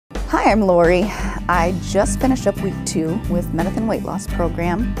Hi, I'm Laurie. I just finished up week 2 with Medithin weight loss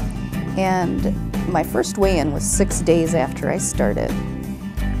program, and my first weigh-in was 6 days after I started.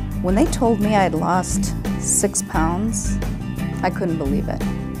 When they told me I had lost 6 pounds, I couldn't believe it.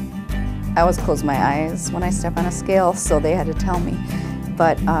 I always close my eyes when I step on a scale, so they had to tell me.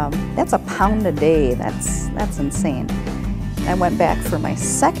 But that's a pound a day. That's insane. I went back for my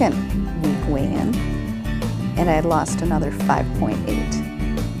second week weigh-in, and I had lost another 5.8.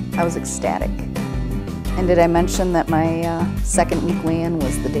 I was ecstatic. And did I mention that my second week weigh-in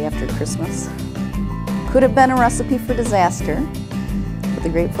was the day after Christmas? Could have been a recipe for disaster, but the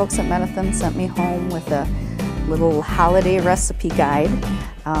great folks at Medithin sent me home with a little holiday recipe guide,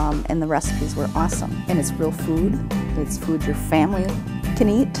 and the recipes were awesome. And it's real food. It's food your family can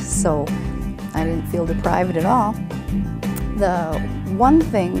eat, so I didn't feel deprived at all. The one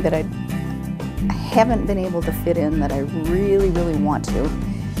thing that I haven't been able to fit in that I really, really want to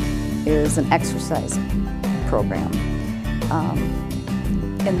is an exercise program.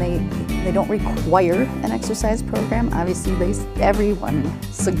 And they don't require an exercise program. Obviously, everyone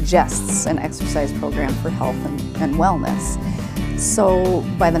suggests an exercise program for health and wellness. So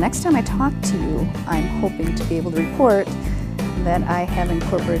by the next time I talk to you, I'm hoping to be able to report that I have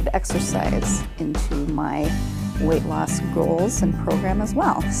incorporated exercise into my weight loss goals and program as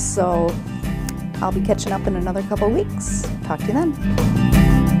well. So I'll be catching up in another couple of weeks. Talk to you then.